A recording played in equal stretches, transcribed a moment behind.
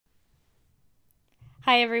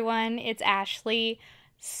Hi everyone, it's Ashley.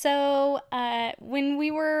 When we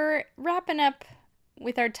were wrapping up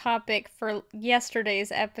with our topic for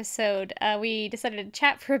yesterday's episode, we decided to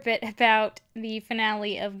chat for a bit about the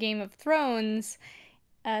finale of Game of Thrones,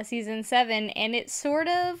 season 7, and it sort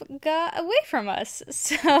of got away from us.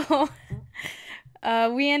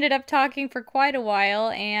 We ended up talking for quite a while,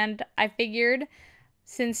 and I figured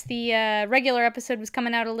since the regular episode was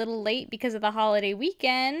coming out a little late because of the holiday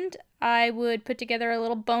weekend, I would put together a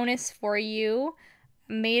little bonus for you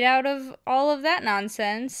made out of all of that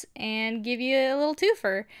nonsense and give you a little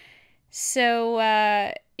twofer.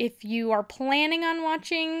 If you are planning on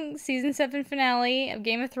watching season 7 finale of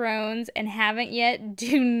Game of Thrones and haven't yet,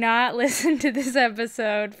 do not listen to this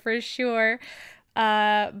episode for sure.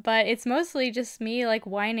 But it's mostly just me like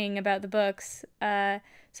whining about the books. So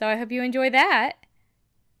I hope you enjoy that.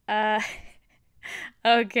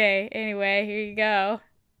 Okay, anyway, here you go.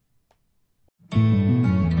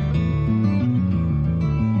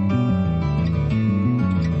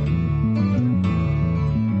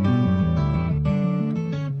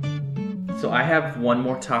 So I have one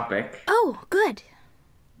more topic. Oh, good.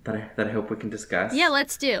 That I hope we can discuss. Yeah,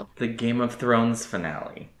 let's do. The Game of Thrones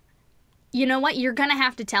finale. You know what? You're gonna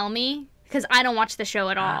have to tell me, because I don't watch the show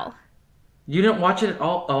at all. You didn't watch it at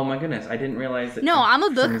all? Oh my goodness, I didn't realize that. No, I'm a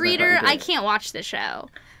book reader. I can't watch the show.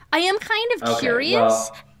 I am kind of curious.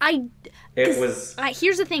 Well,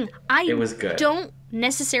 here's the thing. It was good. Don't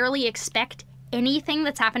necessarily expect anything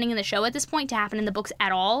that's happening in the show at this point to happen in the books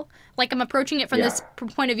at all. Like, I'm approaching it from this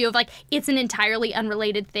point of view of, like, it's an entirely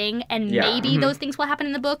unrelated thing, and maybe those things will happen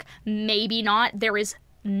in the book, maybe not. There is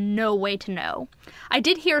no way to know. I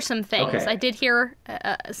did hear some things. Okay. I did hear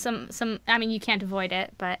some, I mean, you can't avoid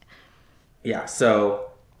it, but... Yeah, so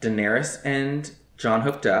Daenerys and Jon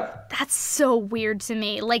hooked up. That's so weird to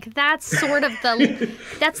me. Like, that's sort of the...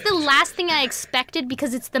 that's the last thing I expected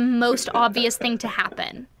because it's the most obvious thing to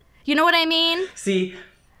happen. You know what I mean? See,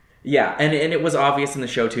 yeah, and it was obvious in the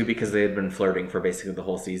show, too, because they had been flirting for basically the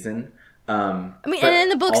whole season. I mean, and in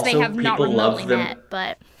the books they have not remotely met,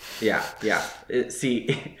 but... Yeah.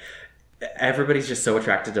 See, everybody's just so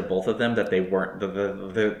attracted to both of them that they weren't...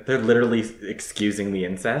 They're literally excusing the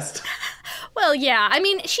incest. Well, yeah. I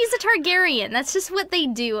mean, she's a Targaryen. That's just what they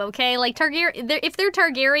do, okay? Like, if they're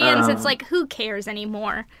Targaryens, it's like, who cares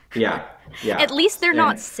anymore? Yeah. At least they're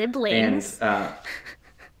not siblings. And,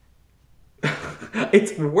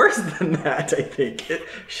 it's worse than that, I think.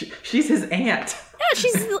 She's his aunt. Yeah,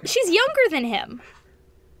 she's younger than him.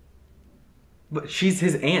 But she's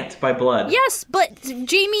his aunt by blood. Yes, but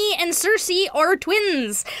Jaime and Cersei are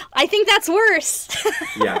twins. I think that's worse.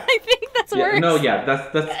 Yeah. I think that's worse. No, yeah,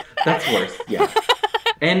 that's worse. Yeah.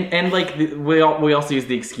 And like we also use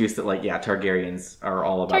the excuse that like Targaryens are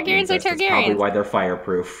all about Targaryens the incest. are Targaryens. That's probably why they're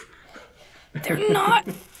fireproof. They're not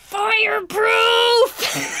fireproof.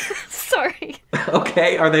 Sorry.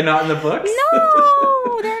 Okay, are they not in the books?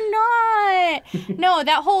 No, they're not. No,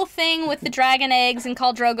 that whole thing with the dragon eggs and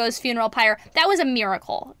Khal Drogo's funeral pyre, that was a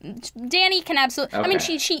miracle. Dany can absolutely... Okay. I mean,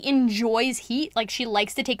 she enjoys heat. Like, she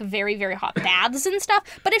likes to take very, very hot baths and stuff.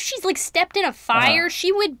 But if she's, like, stepped in a fire,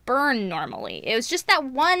 she would burn normally. It was just that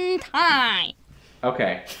one time.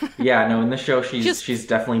 Okay. Yeah, no, in the show, she's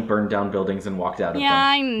definitely burned down buildings and walked out of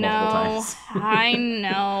them multiple times. I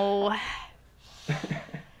know.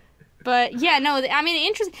 But, yeah, no, I mean,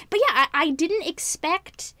 interesting. But, yeah, I didn't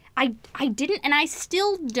expect... I didn't, and I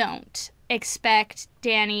still don't expect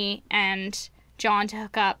Dany and Jon to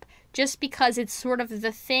hook up just because it's sort of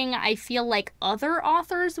the thing I feel like other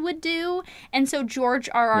authors would do, and so George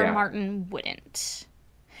R.R. Martin wouldn't.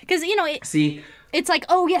 Because, you know, it's like,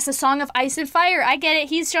 oh, yes, A Song of Ice and Fire. I get it.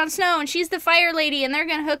 He's Jon Snow, and she's the Fire Lady, and they're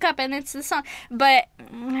going to hook up, and it's the song. But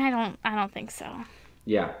I don't think so.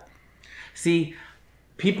 Yeah. See,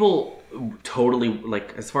 people totally,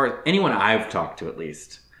 like, as far as anyone I've talked to at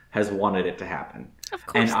least, has wanted it to happen. Of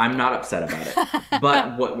course. And I'm not upset about it.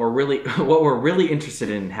 But what we're really interested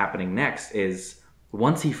in happening next is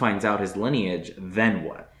once he finds out his lineage, then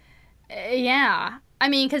what? Yeah. I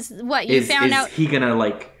mean, because what, you found out... Is he gonna,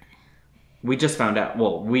 like... We just found out...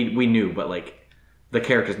 Well, we knew, but, like, the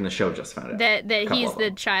characters in the show just found out. That he's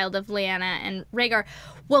the child of Lyanna and Rhaegar.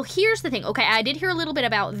 Well, here's the thing. Okay, I did hear a little bit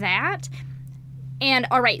about that. And,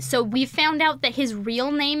 all right, so we found out that his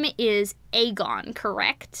real name is Aegon,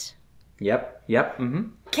 correct? Yep, mm-hmm.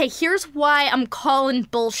 Okay, here's why I'm calling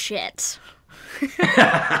bullshit. In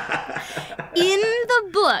the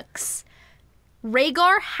books,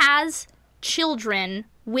 Rhaegar has children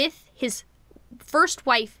with his first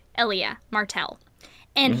wife, Elia Martell.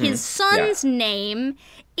 And his son's name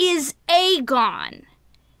is Aegon.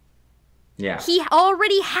 Yeah. He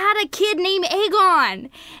already had a kid named Aegon.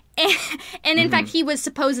 And in fact, he was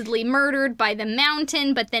supposedly murdered by the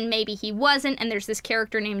Mountain, but then maybe he wasn't. And there's this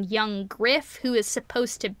character named Young Griff who is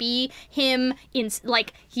supposed to be him.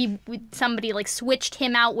 Somebody like switched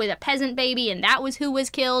him out with a peasant baby, and that was who was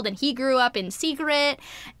killed. And he grew up in secret,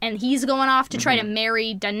 and he's going off to try to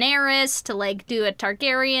marry Daenerys to like do a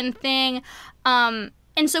Targaryen thing.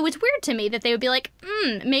 And so it's weird to me that they would be like,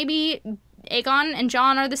 maybe Aegon and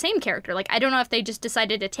Jon are the same character. Like, I don't know if they just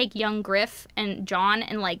decided to take young Griff and Jon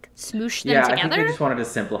and, like, smoosh them together. I think they just wanted to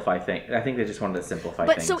simplify things.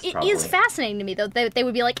 But so it is fascinating to me, though, that they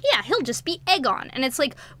would be like, yeah, he'll just be Aegon. And it's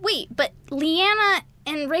like, wait, but Lyanna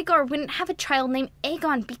and Rhaegar wouldn't have a child named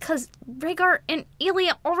Aegon because Rhaegar and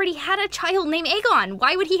Elia already had a child named Aegon.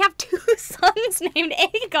 Why would he have 2 sons named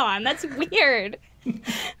Aegon? That's weird.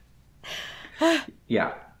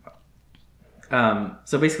 Yeah.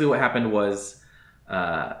 So basically what happened was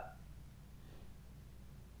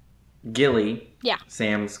Gilly,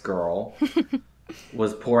 Sam's girl,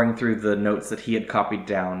 was pouring through the notes that he had copied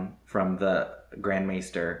down from the Grand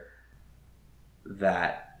Maester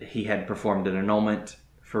that he had performed an annulment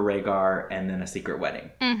for Rhaegar and then a secret wedding.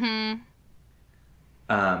 Mm-hmm.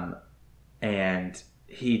 And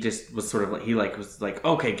he just was sort of like, was like,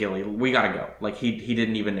 okay, Gilly, we gotta go. Like, he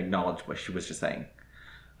didn't even acknowledge what she was just saying.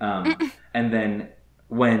 And then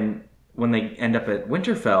when they end up at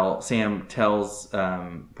Winterfell, Sam tells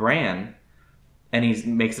Bran, and he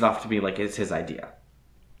makes it off to be like it's his idea.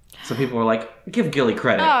 So people were like, give Gilly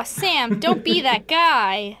credit. Oh, Sam, don't be that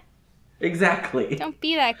guy. Exactly. Don't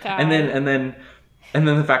be that guy. And then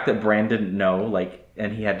the fact that Bran didn't know, like,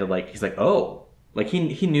 and he had to like, he's like, oh, like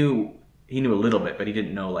he knew a little bit, but he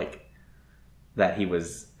didn't know like that he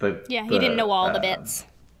was the he didn't know all the bits.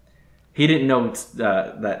 He didn't know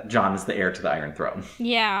that Jon is the heir to the Iron Throne.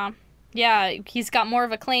 Yeah. Yeah, he's got more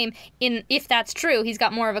of a claim. If that's true, he's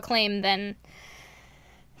got more of a claim than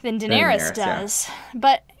Daenerys does. Yeah.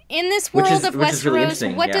 But in this world of Westeros,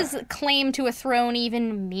 really what does claim to a throne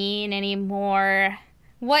even mean anymore?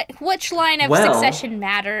 Which line of succession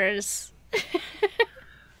matters?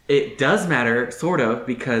 It does matter, sort of,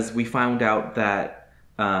 because we found out that,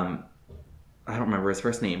 I don't remember his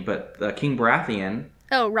first name, but King Baratheon...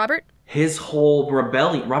 Oh, Robert? His whole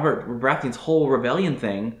rebellion, Robert Baratheon's whole rebellion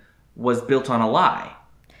thing was built on a lie.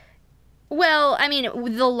 Well, I mean,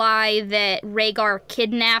 the lie that Rhaegar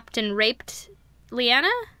kidnapped and raped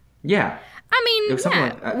Lyanna? Yeah. I mean,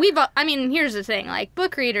 here's the thing, like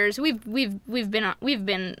book readers, we've been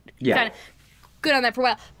kind of good on that for a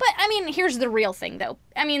while. But I mean, here's the real thing though.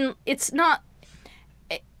 I mean, it's not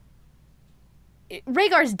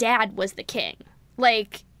Rhaegar's dad was the king.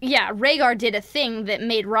 Like, yeah, Rhaegar did a thing that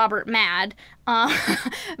made Robert mad,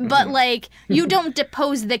 but, like, you don't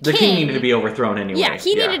depose the king. The king needed to be overthrown anyway. Yeah,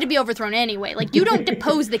 he needed to be overthrown anyway. Like, you don't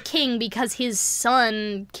depose the king because his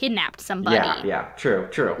son kidnapped somebody. Yeah, true.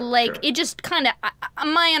 Like, it just kind of...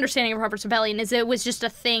 my understanding of Robert's Rebellion is it was just a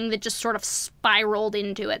thing that just sort of spiraled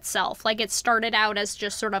into itself. Like, it started out as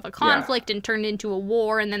just sort of a conflict and turned into a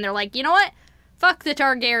war, and then they're like, you know what? Fuck the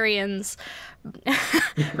Targaryens.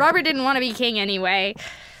 Robert didn't want to be king anyway.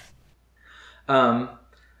 And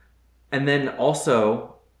then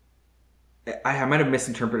also, I might have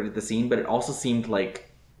misinterpreted the scene, but it also seemed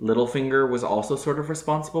like Littlefinger was also sort of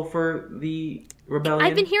responsible for the rebellion.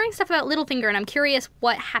 I've been hearing stuff about Littlefinger, and I'm curious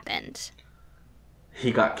what happened.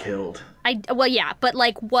 He got killed. Well, yeah, but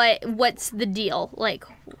like, what's the deal? Like,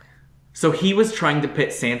 so he was trying to pit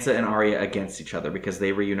Sansa and Arya against each other because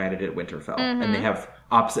they reunited at Winterfell, and they have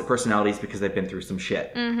opposite personalities because they've been through some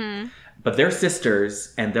shit. Mm-hmm. But they're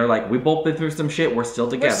sisters, and they're like, we both been through some shit, we're still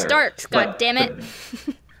together. We're Starks, goddammit.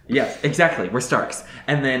 Yes, exactly, we're Starks.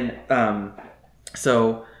 And then,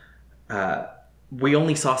 we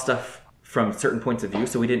only saw stuff from certain points of view,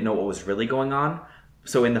 so we didn't know what was really going on.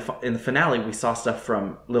 So in the finale, we saw stuff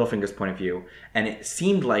from Littlefinger's point of view, and it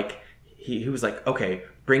seemed like he was like, okay,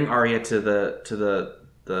 bring Arya to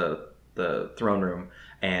the throne room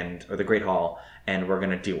or the Great Hall, and we're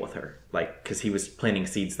gonna deal with her, like, because he was planting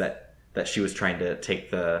seeds that she was trying to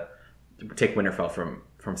take Winterfell from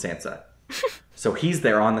Sansa. So he's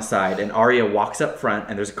there on the side, and Arya walks up front,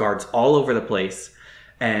 and there's guards all over the place,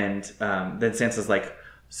 and then Sansa's like,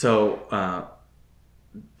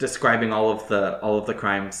 describing all of the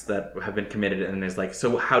crimes that have been committed, and is like,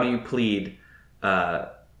 so how do you plead,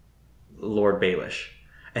 Lord Baelish?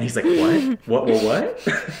 And he's like, what? What?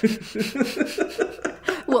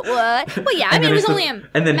 What? Well, yeah, I mean, it was only a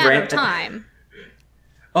matter of time.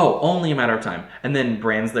 Oh, only a matter of time. And then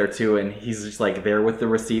Bran's there too, and he's just like there with the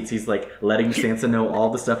receipts. He's like letting Sansa know all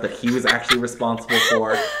the stuff that he was actually responsible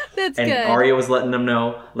for. That's and good. And Arya was letting them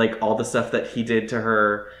know like all the stuff that he did to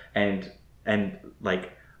her, and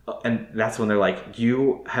like, and that's when they're like,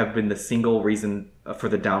 "You have been the single reason for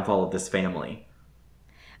the downfall of this family."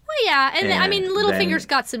 Well, yeah, and I mean, Littlefinger's then,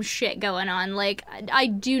 got some shit going on. Like, I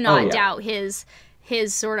do not yeah. doubt his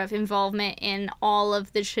sort of involvement in all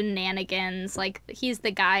of the shenanigans. Like, he's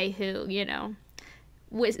the guy who, you know,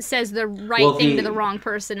 says the right thing to the wrong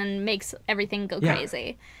person and makes everything go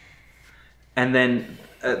crazy. And then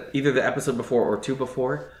either the episode before or two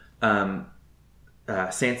before,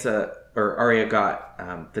 Sansa or Arya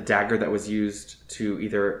got the dagger that was used to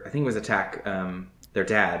either, I think it was attack their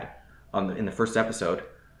dad in the first episode.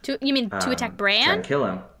 You mean to attack Bran? Try and kill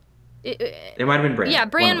him. It might have been Bran. Yeah,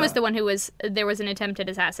 Bran was the one who was. There was an attempted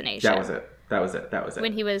assassination. That was it.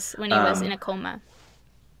 When he was in a coma.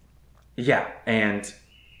 Yeah, and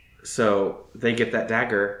so they get that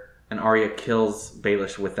dagger, and Arya kills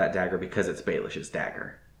Baelish with that dagger because it's Baelish's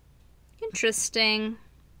dagger. Interesting.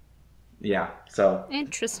 Yeah. So.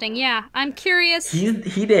 Interesting. Yeah, I'm curious.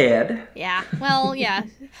 He did. Yeah. Well, yeah.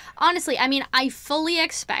 Honestly, I mean, I fully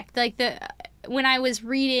expect when I was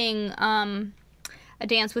reading A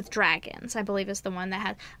Dance with Dragons, I believe is the one that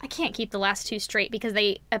had. I can't keep the last two straight because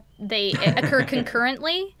they occur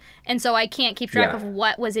concurrently, and so I can't keep track of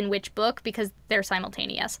what was in which book because they're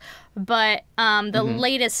simultaneous. But the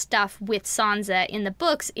latest stuff with Sansa in the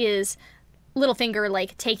books is Littlefinger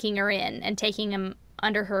like taking her in and taking him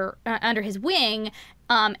under his wing,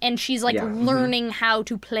 and she's like learning how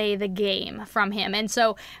to play the game from him, and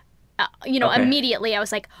so. Immediately I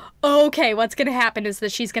was like, okay, what's going to happen is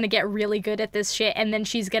that she's going to get really good at this shit, and then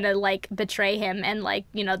she's going to, like, betray him, and, like,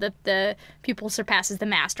 you know, the pupil surpasses the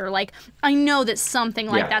master. Like, I know that something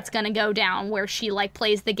like that's going to go down where she, like,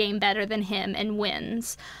 plays the game better than him and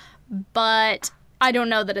wins. But I don't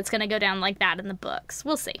know that it's going to go down like that in the books.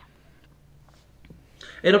 We'll see.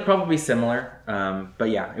 It'll probably be similar. But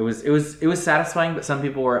yeah, it was satisfying, but some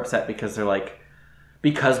people were upset because they're like,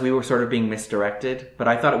 because we were sort of being misdirected, but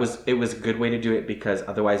I thought it was a good way to do it because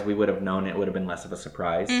otherwise we would have known it would have been less of a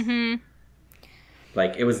surprise. Mm-hmm.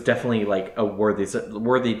 Like, it was definitely like a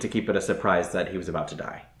worthy to keep it a surprise that he was about to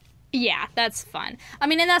die. Yeah, that's fun. I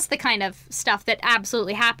mean, and that's the kind of stuff that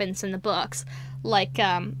absolutely happens in the books. Like,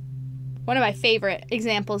 one of my favorite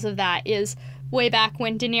examples of that is way back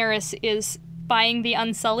when Daenerys is buying the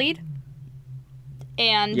Unsullied,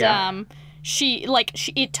 and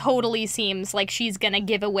it totally seems like she's gonna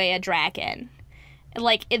give away a dragon.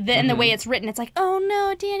 Like, and the way it's written, it's like, oh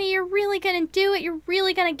no, Dany, you're really gonna do it? You're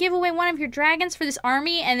really gonna give away one of your dragons for this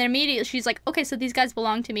army? And then immediately she's like, okay, so these guys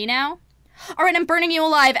belong to me now? All right, I'm burning you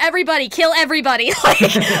alive. Everybody, kill everybody. Like,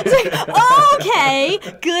 it's like, okay,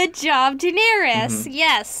 good job, Daenerys. Mm-hmm.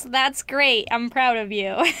 Yes, that's great. I'm proud of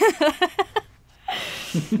you.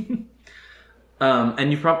 And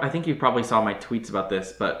I think you probably saw my tweets about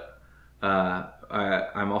this, but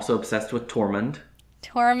I'm also obsessed with Tormund.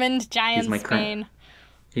 Tormund Giantsbane.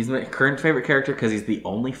 He's my current favorite character because he's the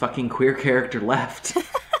only fucking queer character left.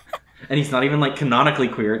 And he's not even like canonically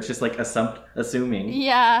queer. It's just like assuming.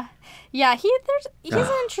 Yeah. Yeah, he's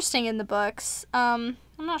interesting in the books. I'm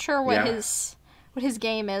not sure what his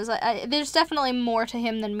game is. There's definitely more to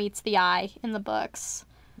him than meets the eye in the books.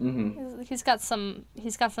 Mm-hmm. He's got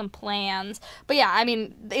some plans. But yeah, I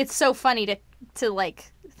mean, it's so funny to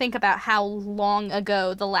like think about how long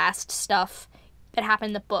ago the last stuff that happened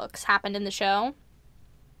in the books happened in the show.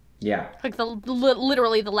 Yeah. Like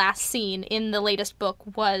literally the last scene in the latest book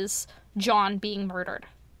was Jon being murdered.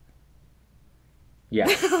 Yeah.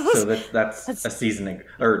 So that's a season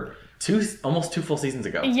or almost 2 full seasons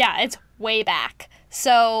ago. Yeah, it's way back.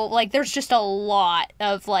 So like there's just a lot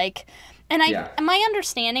of like, and my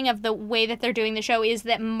understanding of the way that they're doing the show is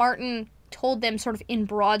that Martin told them sort of in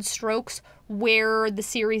broad strokes where the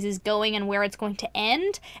series is going and where it's going to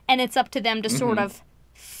end, and it's up to them to sort of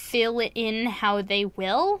fill it in how they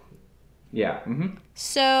will. Yeah. Mm-hmm.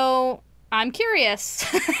 So I'm curious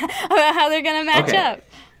about how they're going to match up.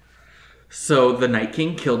 So the Night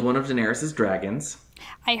King killed one of Daenerys' dragons.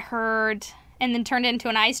 I heard, and then turned into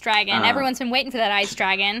an ice dragon. Everyone's been waiting for that ice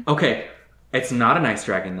dragon. Okay. It's not an ice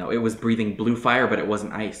dragon, though. It was breathing blue fire, but it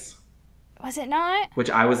wasn't ice. Was it not? Which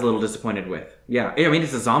I was a little disappointed with. Yeah, I mean,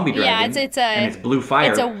 it's a zombie dragon. Yeah, and it's blue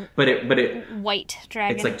fire. It's but it white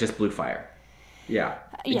dragon. It's like just blue fire. Yeah,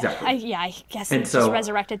 exactly. I guess it's just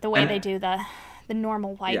resurrected the way they do the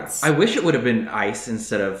normal whites. Yeah, I wish it would have been ice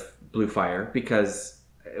instead of blue fire because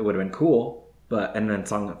it would have been cool. And then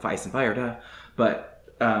Song of Ice and Fire, duh. But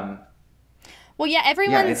well, Well, yeah, Yeah,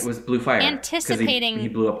 everyone's it was blue fire. 'Cause anticipating. he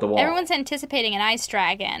blew up the wall. Everyone's anticipating an ice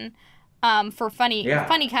dragon, for funny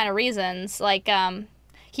kind of reasons. Like,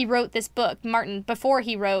 he wrote this book, Martin, before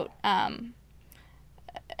he wrote a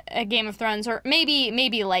Game of Thrones, or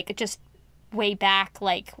maybe like just way back,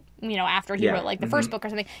 like, you know, after he wrote like the first book or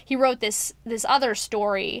something. He wrote this other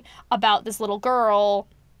story about this little girl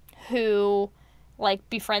who like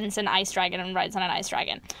befriends an ice dragon and rides on an ice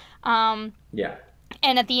dragon. Yeah.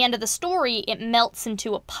 And at the end of the story, it melts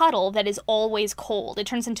into a puddle that is always cold. It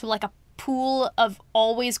turns into like a pool of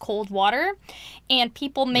always cold water. And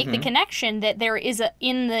people make the connection that there is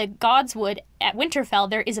in the Godswood at Winterfell,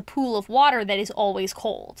 there is a pool of water that is always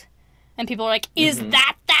cold. And people are like, is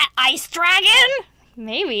that ice dragon?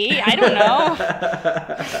 Maybe. I don't know.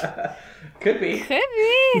 Could be.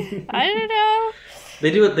 I don't know. They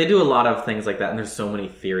do a lot of things like that, and there's so many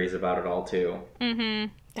theories about it all, too.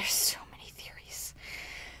 Mm-hmm. There's so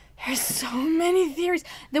many theories.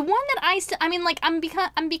 The one that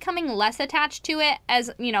I'm becoming less attached to it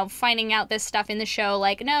as, you know, finding out this stuff in the show.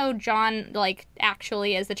 Like, no, Jon, like,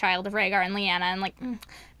 actually is the child of Rhaegar and Lyanna. And, like,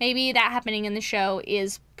 maybe that happening in the show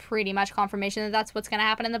is pretty much confirmation that that's what's going to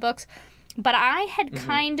happen in the books. But I had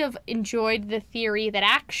kind of enjoyed the theory that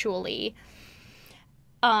actually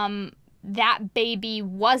that baby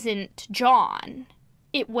wasn't Jon.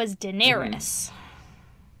 It was Daenerys.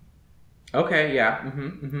 Okay, yeah.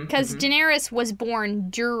 Because Daenerys was born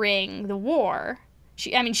during the war.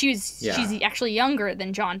 She's actually younger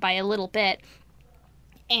than Jon by a little bit.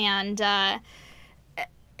 And that,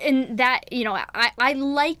 you know, I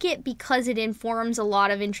like it because it informs a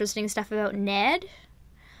lot of interesting stuff about Ned.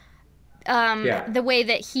 The way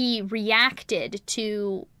that he reacted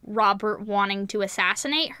to Robert wanting to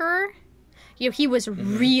assassinate her. You know, he was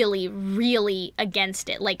really, really against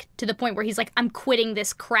it. Like, to the point where he's like, I'm quitting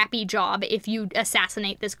this crappy job if you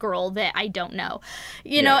assassinate this girl that I don't know.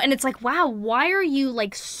 You know, and it's like, wow, why are you,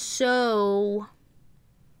 like, so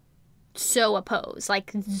opposed?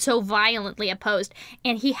 Like, so violently opposed.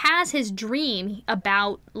 And he has his dream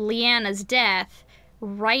about Lyanna's death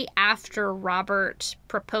right after Robert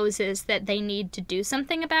proposes that they need to do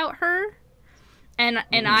something about her. And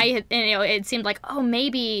it seemed like, oh,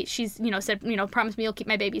 maybe she's, you know, said, you know, promise me you'll keep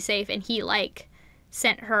my baby safe. And he, like,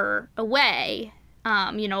 sent her away,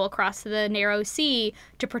 you know, across the narrow sea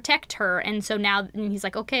to protect her. And so now he's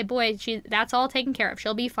like, okay, boy, that's all taken care of.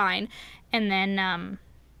 She'll be fine. And then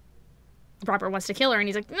Robert wants to kill her. And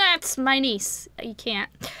he's like, that's my niece. You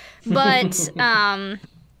can't. But,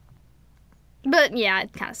 but yeah,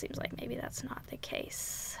 it kind of seems like maybe that's not the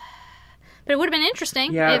case. But it would have been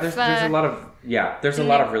interesting. Yeah, if, there's a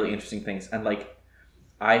lot of really interesting things, and like,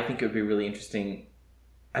 I think it would be really interesting.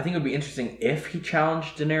 I think it would be interesting if he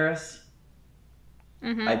challenged Daenerys.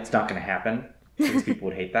 It's not going to happen because people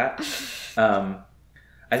would hate that.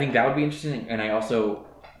 I think that would be interesting, and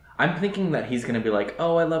I'm thinking that he's going to be like,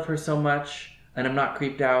 "Oh, I love her so much, and I'm not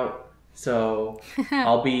creeped out, so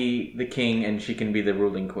I'll be the king, and she can be the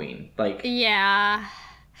ruling queen." Like, yeah.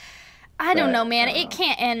 I don't know, man. It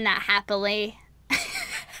can't end that happily.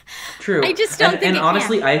 True. I just don't think. And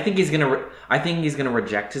honestly, I think he's gonna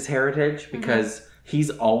reject his heritage because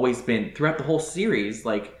he's always been throughout the whole series.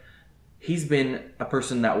 Like, he's been a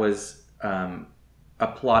person that was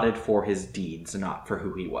applauded for his deeds, not for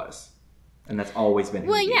who he was, and that's always been.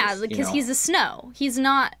 Who he is, because he's a Snow. He's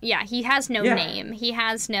not. Yeah, he has no name. He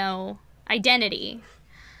has no identity.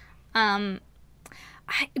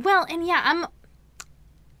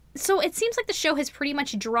 So it seems like the show has pretty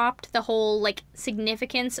much dropped the whole, like,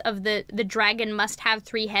 significance of the dragon must have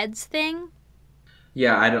 3 heads thing.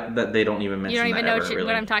 Yeah, they don't even mention that. You don't even know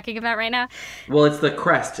what I'm talking about right now? Well, it's the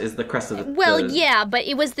crest of the... Well, yeah, but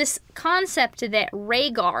it was this concept that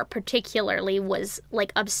Rhaegar particularly was,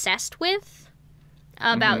 like, obsessed with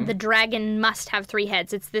about the dragon must have 3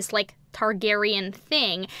 heads. It's this, like, Targaryen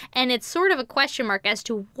thing, and it's sort of a question mark as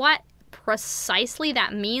to what precisely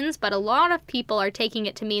that means, but a lot of people are taking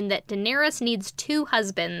it to mean that Daenerys needs 2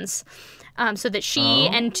 husbands so that she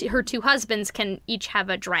and her 2 husbands can each have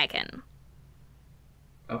a dragon.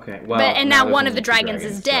 Okay, well... And now one of the dragons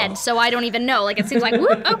is dead, so I don't even know. Like, it seems like,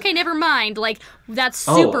 whoop, okay, never mind. Like, that's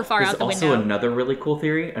super far out the window. Also another really cool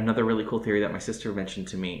theory that my sister mentioned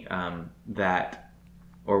to me, or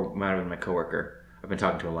might have been my coworker. I've been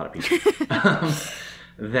talking to a lot of people.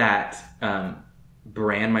 That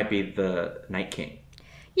Bran might be the Night King.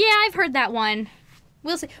 Yeah, I've heard that one.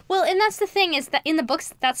 We'll see. Well, and that's the thing is that in the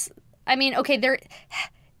books, there's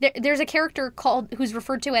a character who's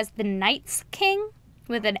referred to as the Night's King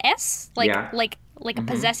with an S, like like a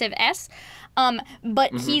possessive S.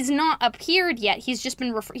 But he's not appeared yet. He's just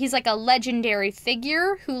been he's like a legendary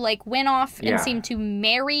figure who like went off and seemed to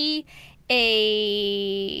marry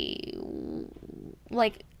an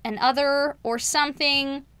other or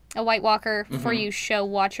something, a White Walker for you show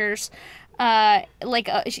watchers.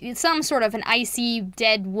 Some sort of an icy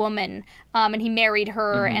dead woman, and he married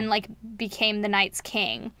her and like became the Night's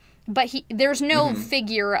King. But there's no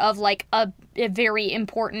figure of like a very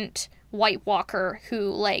important White Walker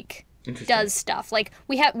who like does stuff. Like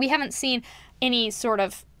we haven't seen any sort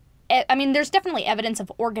of. I mean, there's definitely evidence of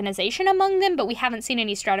organization among them, but we haven't seen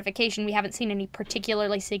any stratification. We haven't seen any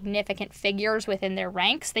particularly significant figures within their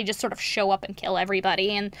ranks. They just sort of show up and kill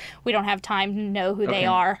everybody, and we don't have time to know who they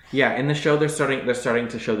are. Yeah, in the show, they're starting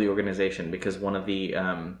to show the organization because one of the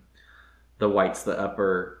whites, the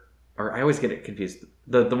upper, or I always get it confused.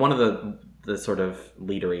 The one of the sort of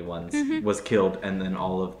leadery ones was killed, and then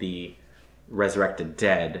all of the resurrected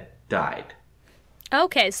dead died.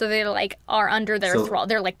 Okay, so they like are under their thrall.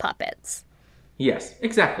 They're like puppets. Yes,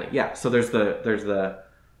 exactly. Yeah. So there's the.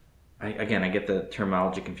 I get the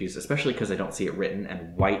terminology confused, especially because I don't see it written,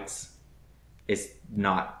 and whites is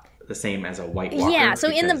not the same as a White Walker. Yeah. So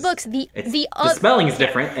in the books, the spelling is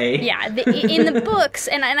different. Yeah. In the books,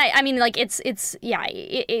 and I mean like it's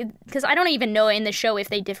because I don't even know in the show if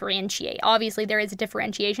they differentiate. Obviously, there is a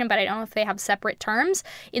differentiation, but I don't know if they have separate terms.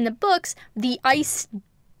 In the books, the ice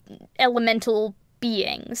elemental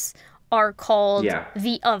beings are called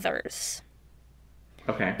the others.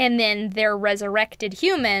 Okay. And then their resurrected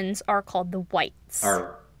humans are called the whites.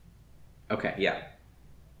 Okay, yeah.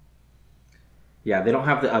 Yeah, they don't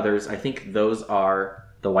have the others. I think those are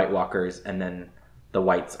the White Walkers, and then the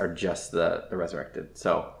whites are just the resurrected.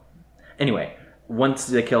 So, anyway, once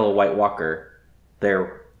they kill a White Walker,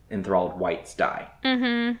 their enthralled whites die.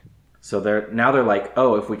 Mm-hmm. So they're like,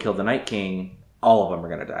 oh, if we kill the Night King, all of them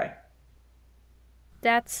are going to die.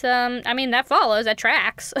 That's, I mean, that follows, that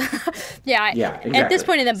tracks. Yeah, exactly. At this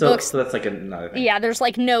point in the books... So that's like another thing. Yeah, there's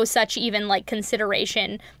like no such even like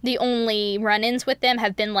consideration. The only run-ins with them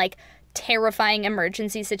have been like terrifying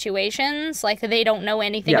emergency situations. Like they don't know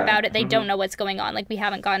anything about it. They don't know what's going on. Like we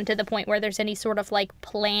haven't gotten to the point where there's any sort of like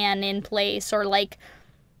plan in place or like...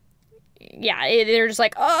 Yeah, they're just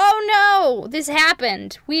like, oh no, this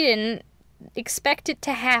happened. We didn't expect it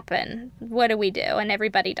to happen. What do we do? And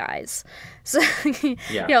everybody dies. So you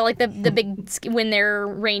know, like the big when they're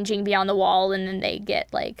ranging beyond the wall and then they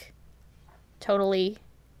get like totally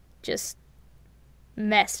just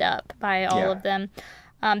messed up by all of them.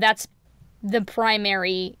 That's the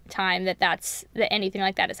primary time that anything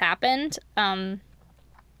like that has happened.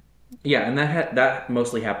 Yeah, and that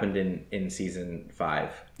mostly happened in season 5.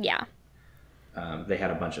 Yeah. They had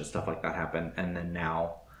a bunch of stuff like that happen, and then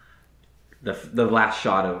now the last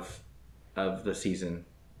shot of the season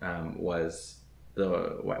was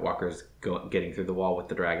the White Walkers getting through the wall with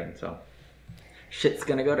the dragon. So shit's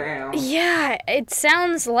gonna go down. Yeah, it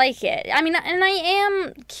sounds like it. I mean, and I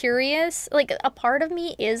am curious. Like, a part of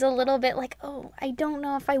me is a little bit like, oh, I don't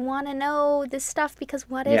know if I want to know this stuff because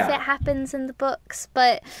what if it happens in the books?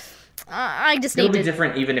 But I just need to... It'll be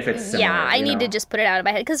different even if it's similar. Yeah, I need to just put it out of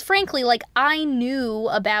my head. Because frankly, like, I knew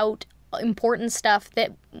about important stuff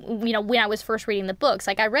that, you know, when I was first reading the books.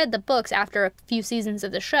 Like, I read the books after a few seasons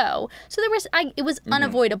of the show. So it was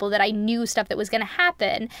unavoidable that I knew stuff that was going to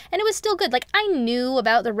happen. And it was still good. Like, I knew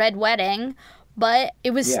about the Red Wedding, but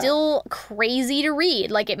it was still crazy to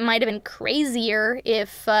read. Like, it might have been crazier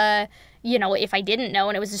if, you know, if I didn't know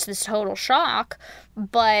and it was just this total shock.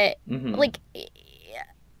 But, like,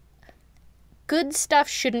 good stuff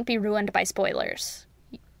shouldn't be ruined by spoilers.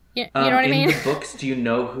 You know what I mean? In the books, do you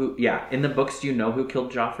know who... Yeah, in the books, do you know who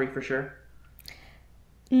killed Joffrey for sure?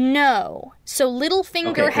 No. So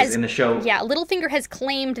Littlefinger has... in the show... Yeah, Littlefinger has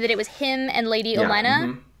claimed that it was him and Lady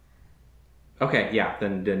Olenna. Okay, yeah,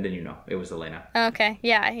 then you know. It was Olenna. Okay,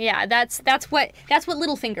 yeah. That's what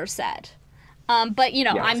Littlefinger said. But, you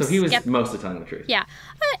know, so he was mostly telling the truth. Yeah.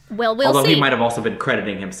 Well, we'll Although see. he might have also been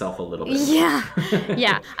crediting himself a little bit. Yeah.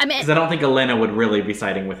 I mean... Because I don't think Olenna would really be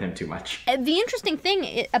siding with him too much. The interesting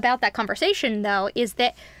thing about that conversation, though, is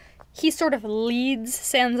that he sort of leads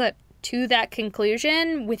Sansa to that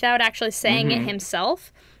conclusion without actually saying it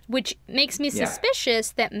himself, which makes me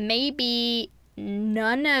suspicious that maybe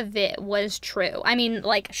none of it was true. I mean,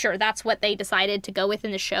 like, sure, that's what they decided to go with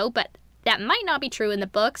in the show, but that might not be true in the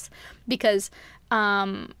books because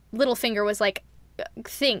Littlefinger was like,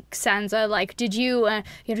 think, Sansa, like, did you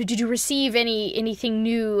receive anything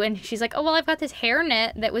new? And she's like, oh, well, I've got this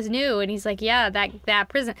hairnet that was new. And he's like, yeah, that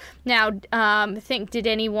prison. Now, did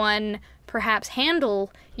anyone perhaps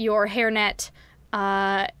handle your hairnet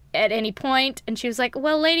at any point? And she was like,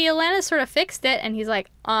 well, Lady Olenna sort of fixed it. And he's like,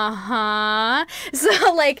 uh-huh.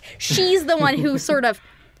 So, like, she's the one who sort of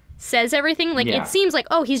says everything. Like, it seems like,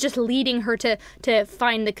 oh, he's just leading her to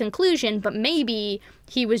find the conclusion, but maybe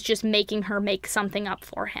he was just making her make something up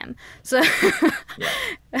for him. So,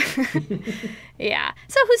 yeah.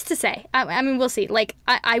 So who's to say? I mean, we'll see. Like,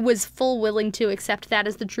 I was full willing to accept that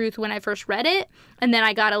as the truth when I first read it, and then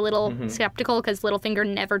I got a little skeptical because Littlefinger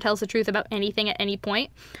never tells the truth about anything at any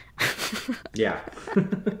point. Yeah.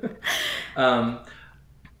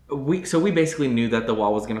 We basically knew that the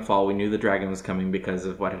wall was going to fall. We knew the dragon was coming because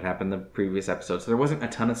of what had happened in the previous episode. So there wasn't a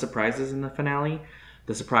ton of surprises in the finale.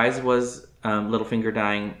 The surprise was Littlefinger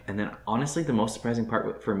dying. And then, honestly, the most surprising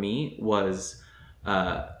part for me was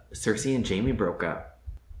Cersei and Jaime broke up.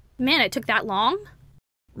 Man, it took that long?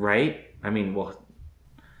 Right? I mean, well,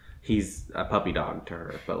 he's a puppy dog to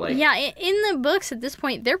her. But, like... Yeah, in the books at this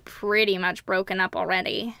point, they're pretty much broken up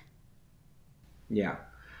already. Yeah.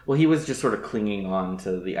 Well, he was just sort of clinging on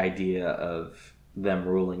to the idea of them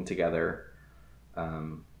ruling together.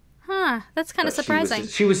 That's kind of surprising.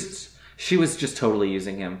 She was just totally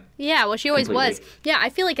using him. Yeah, well, she always completely. was. Yeah, I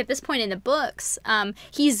feel like at this point in the books,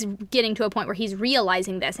 he's getting to a point where he's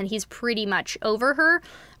realizing this, and he's pretty much over her.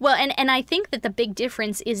 Well, and I think that the big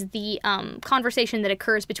difference is the conversation that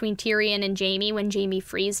occurs between Tyrion and Jaime when Jaime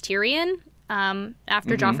frees Tyrion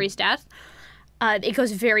after Joffrey's death. It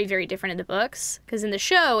goes very, very different in the books. Because in the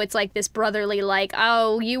show, it's like this brotherly, like,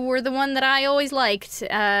 oh, you were the one that I always liked.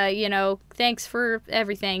 Thanks for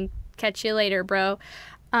everything. Catch you later, bro.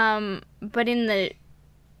 But in the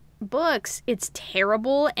books, it's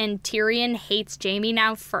terrible. And Tyrion hates Jaime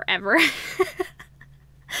now forever.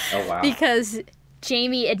 Oh, wow. Because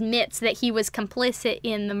Jaime admits that he was complicit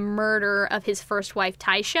in the murder of his first wife,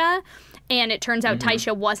 Tysha. And it turns out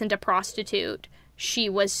Tysha wasn't a prostitute. She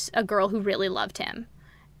was a girl who really loved him.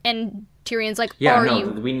 And Tyrion's like,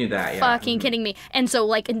 we knew that, fucking kidding me? And so,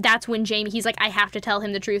 like, and that's when Jaime, he's like, I have to tell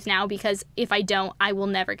him the truth now because if I don't, I will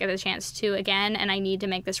never get a chance to again, and I need to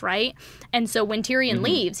make this right. And so when Tyrion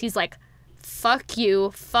leaves, he's like, fuck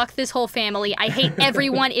you, fuck this whole family, I hate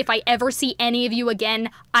everyone. If I ever see any of you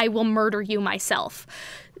again, I will murder you myself.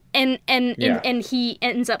 And he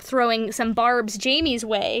ends up throwing some barbs Jaime's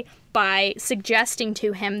way by suggesting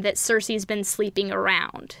to him that Cersei's been sleeping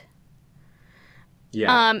around.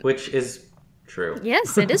 Yeah, which is true.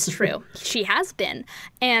 Yes, it is true. She has been.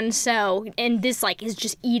 And this, like, is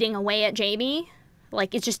just eating away at Jaime.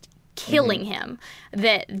 Like, it's just killing him,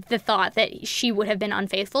 that the thought that she would have been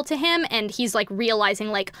unfaithful to him. And he's, like, realizing,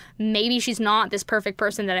 like, maybe she's not this perfect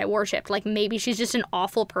person that I worshipped. Like, maybe she's just an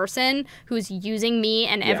awful person who's using me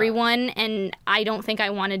and everyone, and I don't think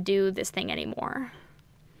I want to do this thing anymore.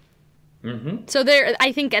 So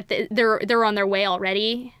I think they're on their way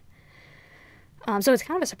already. So it's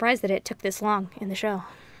kind of a surprise that it took this long in the show.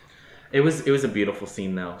 It was a beautiful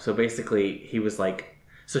scene, though. So basically, he was like,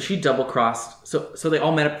 so she double crossed. So they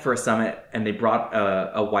all met up for a summit, and they brought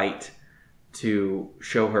a white to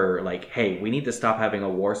show her, like, hey, we need to stop having a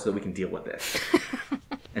war so that we can deal with this.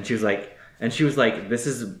 and she was like, this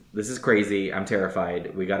is crazy. I'm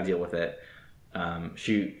terrified. We got to deal with it.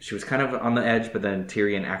 She was kind of on the edge, but then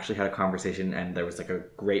Tyrion actually had a conversation, and there was, like, a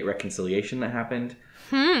great reconciliation that happened.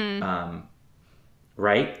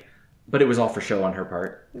 Right? But it was all for show on her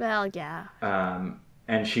part. Well, yeah.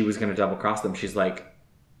 And she was going to double cross them. She's like,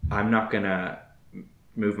 I'm not going to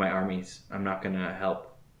move my armies. I'm not going to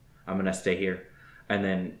help. I'm going to stay here. And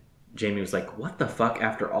then Jaime was like, what the fuck?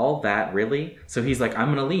 After all that, really? So he's like, I'm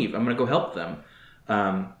going to leave. I'm going to go help them.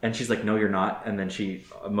 And she's like, no, you're not. And then she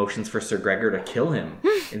motions for Sir Gregor to kill him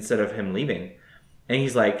instead of him leaving. And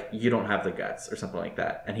he's like, you don't have the guts or something like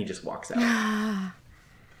that. And he just walks out.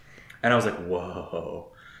 And I was like,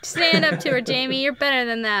 whoa. Stand up to her, Jaime. You're better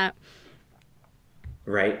than that.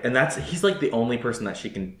 Right? And he's like the only person that she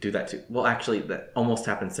can do that to. Well, actually, that almost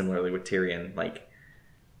happened similarly with Tyrion. Like,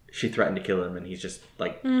 she threatened to kill him, and he's just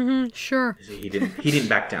like, sure. He didn't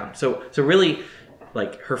back down. So really,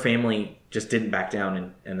 like, her family just didn't back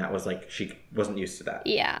down, and that was like, she wasn't used to that.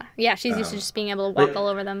 Yeah. Yeah, she's used to just being able to walk all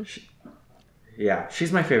over them.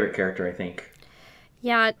 She's my favorite character, I think.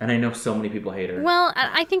 Yeah. And I know so many people hate her. Well,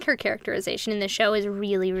 I think her characterization in the show is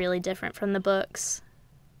really, really different from the books.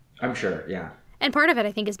 I'm sure, yeah. And part of it,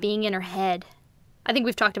 I think, is being in her head. I think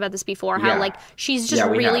we've talked about this before, how, like, she's just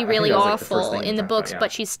really, really awful in the books,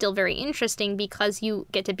 but she's still very interesting because you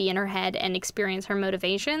get to be in her head and experience her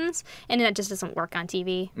motivations, and that just doesn't work on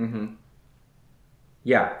TV.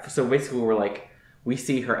 Yeah, so basically we're like, we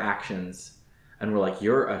see her actions, and we're like,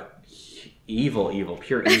 you're a evil,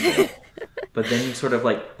 pure evil. But then you sort of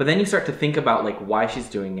like, you start to think about, like, why she's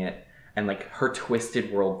doing it, and like her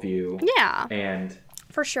twisted worldview. Yeah. And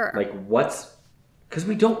for sure. Like because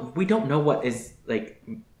we don't know what is like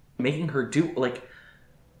making her do like.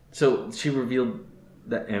 So she revealed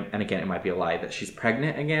that, and again, it might be a lie, that she's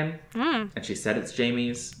pregnant again, and she said it's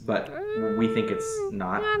Jamie's, but we think it's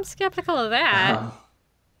not. I'm skeptical of that.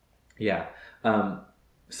 Yeah.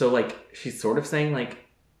 So like she's sort of saying like,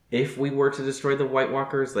 if we were to destroy the White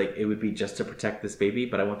Walkers, like it would be just to protect this baby,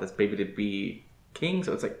 but I want this baby to be king.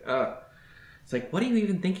 So it's like, what are you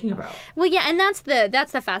even thinking about? Well, yeah, and that's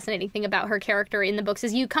the fascinating thing about her character in the books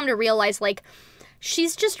is you come to realize like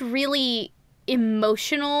she's just really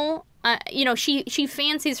emotional. She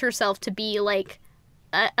fancies herself to be like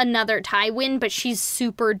another Tywin, but she's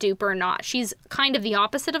super duper not. She's kind of the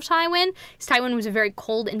opposite of Tywin. Tywin was very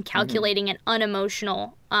cold and calculating and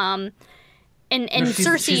unemotional. And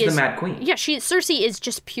Cersei is the Mad Queen. Yeah, Cersei is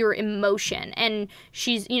just pure emotion, and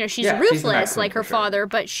she's ruthless like her father,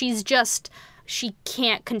 but she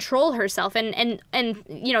can't control herself, and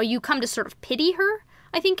you come to sort of pity her.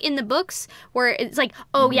 I think in the books where it's like,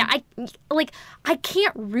 I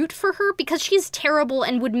can't root for her because she's terrible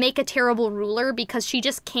and would make a terrible ruler because she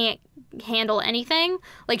just can't handle anything.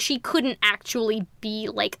 Like she couldn't actually be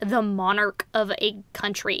like the monarch of a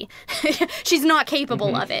country. She's not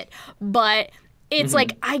capable of it. But it's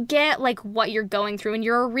like, I get like what you're going through and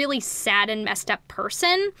you're a really sad and messed up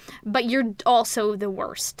person, but you're also the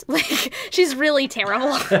worst. Like she's really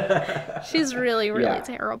terrible. She's really, really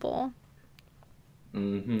terrible.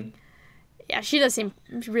 Yeah, she does seem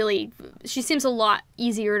really. She seems a lot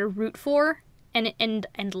easier to root for and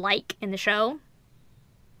like in the show.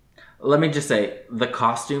 Let me just say, the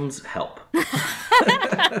costumes help.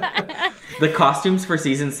 The costumes for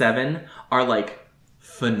season 7 are like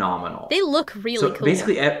phenomenal. They look really cool.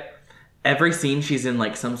 Basically, every scene she's in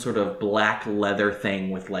like some sort of black leather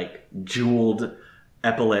thing with like jeweled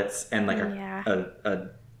epaulets and like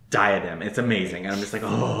a diadem. It's amazing. And I'm just like,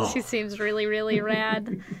 oh. She seems really, really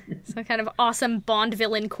rad. Some kind of awesome Bond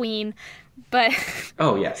villain queen. But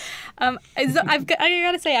oh yes. I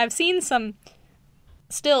gotta say, I've seen some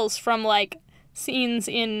stills from like scenes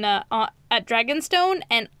in at Dragonstone,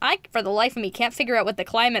 and I, for the life of me, can't figure out what the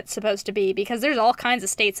climate's supposed to be because there's all kinds of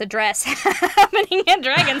states of dress happening at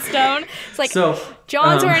Dragonstone. It's like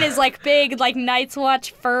John's wearing his like big like Night's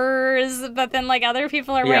Watch furs, but then like other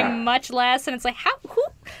people are wearing much less, and it's like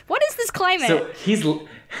what is this climate? So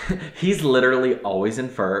he's literally always in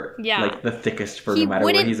fur, like the thickest fur, no matter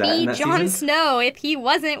where he's at in that season. He wouldn't be Jon Snow if he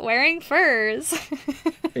wasn't wearing furs.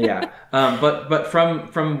 Yeah, but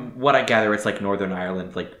from what I gather, it's like Northern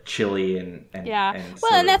Ireland, like chilly and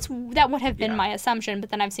that would have been my assumption.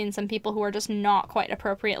 But then I've seen some people who are just not quite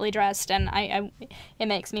appropriately dressed, and it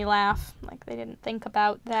makes me laugh. Like they didn't think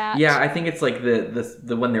about that. Yeah, I think it's like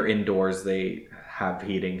the when they're indoors, they have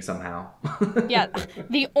heating somehow. Yeah,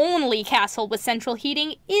 the only castle with central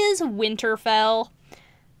heating is Winterfell.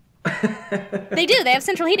 They do. They have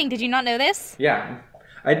central heating. Did you not know this? Yeah.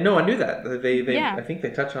 I knew that. They I think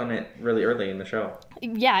they touch on it really early in the show.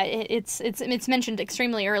 Yeah, it's mentioned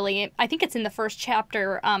extremely early. I think it's in the first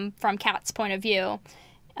chapter from Kat's point of view.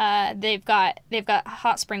 They've got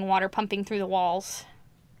hot spring water pumping through the walls.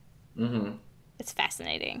 Mm-hmm. It's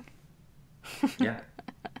fascinating. Yeah.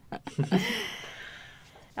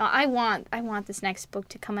 No, I want this next book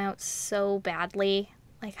to come out so badly.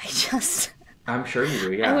 Like I'm sure you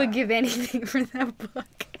do, yeah. I would give anything for that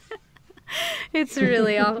book. It's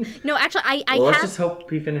really awful. No, actually, let's just hope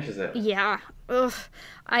he finishes it. Yeah. Ugh.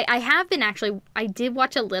 I have been actually. I did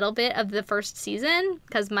watch a little bit of the first season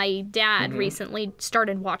because my dad recently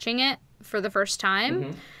started watching it for the first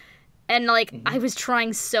time. And, like, I was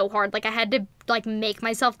trying so hard. Like, I had to, like, make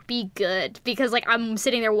myself be good. Because, like, I'm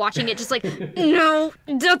sitting there watching it just like, no,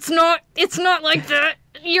 it's not like that.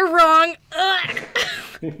 You're wrong.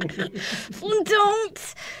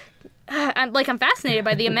 Don't. I'm fascinated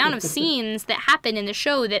by the amount of scenes that happen in the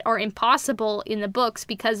show that are impossible in the books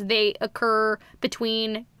because they occur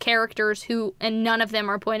between characters and none of them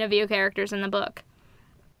are point of view characters in the book.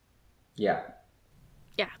 Yeah.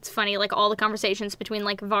 Yeah, it's funny, like all the conversations between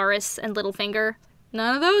like Varys and Littlefinger,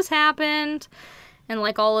 none of those happened. And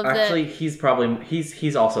like all of Actually, he's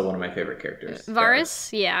also one of my favorite characters. Varys?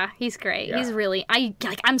 Yeah, he's great. Yeah. He's really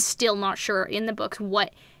I'm still not sure in the books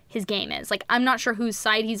what his game is. Like, I'm not sure whose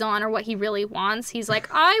side he's on or what he really wants. He's like,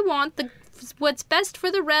 I want what's best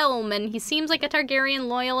for the realm, and he seems like a Targaryen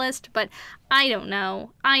loyalist, but I don't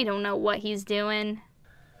know. I don't know what he's doing.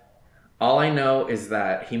 All I know is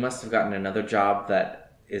that he must have gotten another job that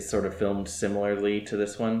is sort of filmed similarly to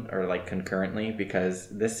this one, or like concurrently, because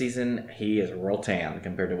this season he is real tan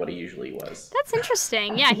compared to what he usually was. That's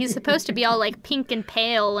interesting. Yeah, he's supposed to be all like pink and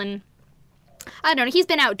pale and I don't know. He's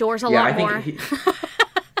been outdoors a Yeah, lot I more. think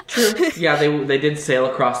true. Yeah, they did sail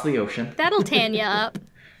across the ocean. That'll tan you up.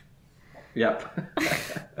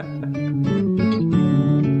 Yep.